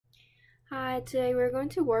Hi, today we're going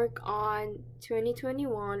to work on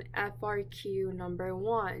 2021 FRQ number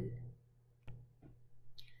 1.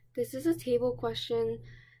 This is a table question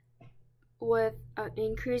with an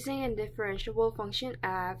increasing and differentiable function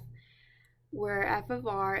f, where f of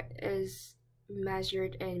r is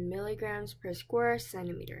measured in milligrams per square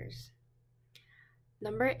centimeters.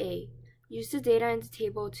 Number A. Use the data in the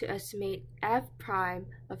table to estimate f prime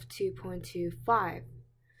of 2.25.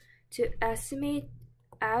 To estimate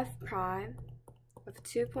f prime of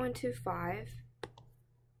 2.25,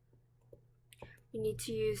 we need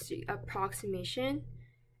to use the approximation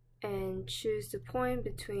and choose the point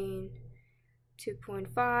between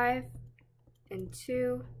 2.5 and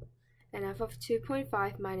 2, and f of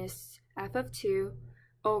 2.5 minus f of 2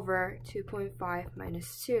 over 2.5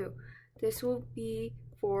 minus 2. This will be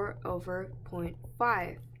 4 over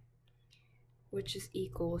 0.5, which is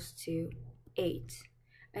equals to 8.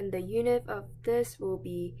 And the unit of this will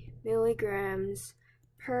be milligrams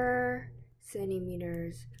per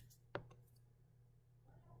centimeters,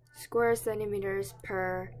 square centimeters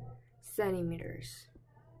per centimeters.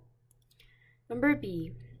 Number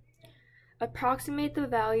B. Approximate the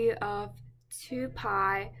value of 2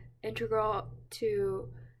 pi integral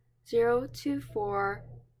to 0 to 4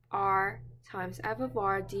 r times f of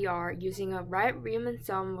r dr using a right-Riemann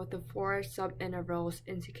sum with the 4 subintervals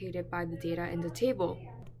indicated by the data in the table.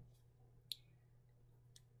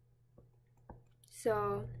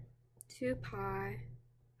 So 2 pi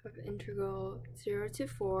of integral 0 to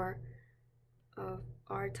 4 of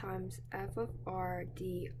r times f of r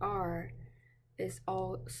dr is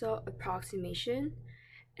also approximation,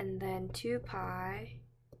 and then 2 pi.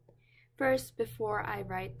 First, before I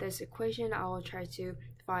write this equation, I will try to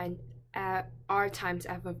find r times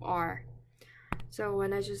f of r. So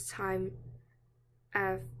when I just time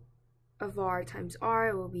f of r times r,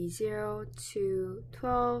 it will be 0 to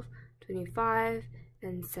 12, 25,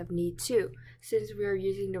 and 72. Since we are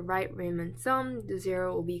using the right-Riemann sum, the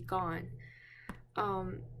 0 will be gone.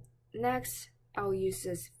 Next, I'll use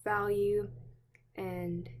this value,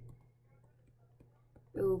 and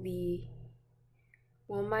it will be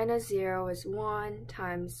 1 minus 0 is 1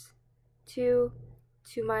 times 2.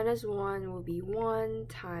 2 minus 1 will be 1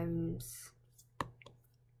 times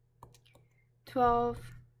 12.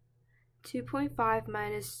 2.5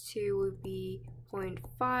 minus 2 would be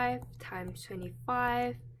 0.5 times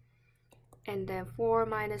 25, and then 4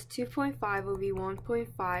 minus 2.5 will be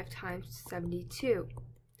 1.5 times 72.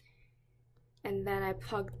 And then I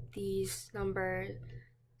plug these numbers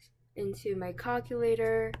into my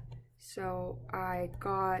calculator, so I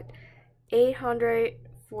got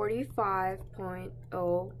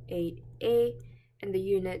 845.088, and the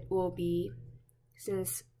unit will be,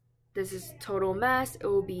 since this is total mass, it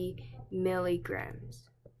will be milligrams.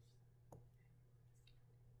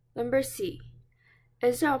 Number C.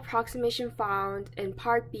 Is the approximation found in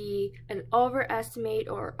part B an overestimate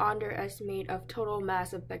or underestimate of total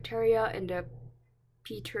mass of bacteria in the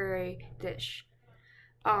petri dish?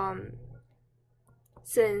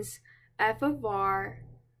 Since f of r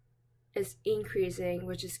is increasing,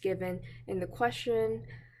 which is given in the question,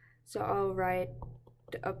 so I'll write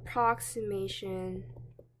the approximation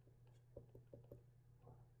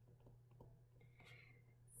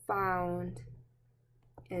found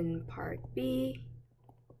in part B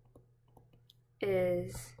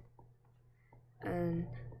is an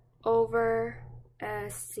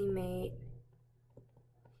overestimate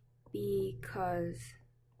because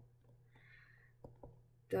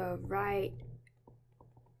the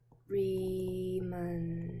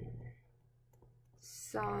right-Riemann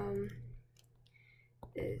sum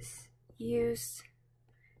is used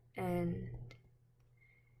and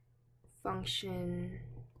function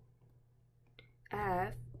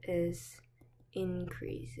f is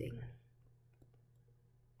increasing.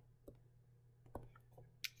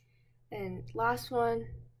 And last one,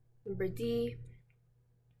 number D.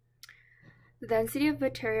 The density of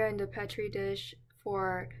bacteria in the petri dish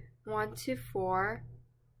for 1 to 4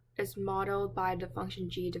 is modeled by the function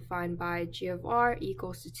g defined by g of r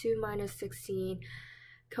equals to 2 minus 16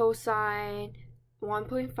 cosine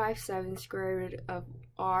 1.57 square root of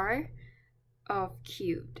r of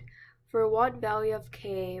cubed. For what value of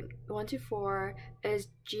k, 1 to 4, is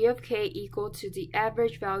g of k equal to the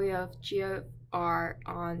average value of g of r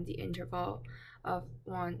on the interval of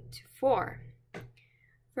 1 to 4?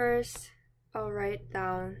 First, I'll write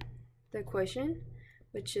down the equation,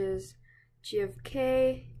 which is g of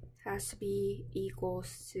k has to be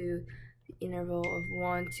equals to the interval of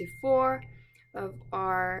 1 to 4 of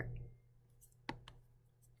r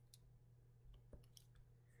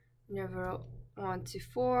interval 1 to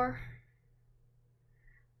 4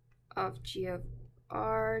 of g of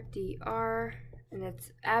r dr, and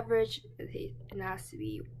its average, it has to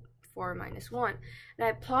be 4 minus 1. And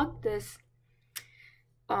I plugged this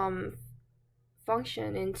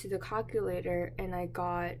function into the calculator, and I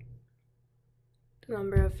got the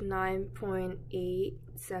number of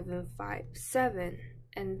 9.8757.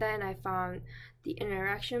 And then I found the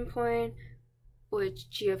interaction point, which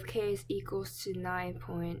g of k is equals to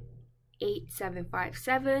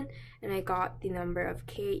 9.8757, and I got the number of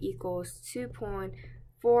k equals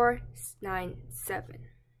 2.497.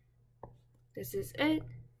 This is it.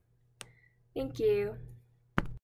 Thank you.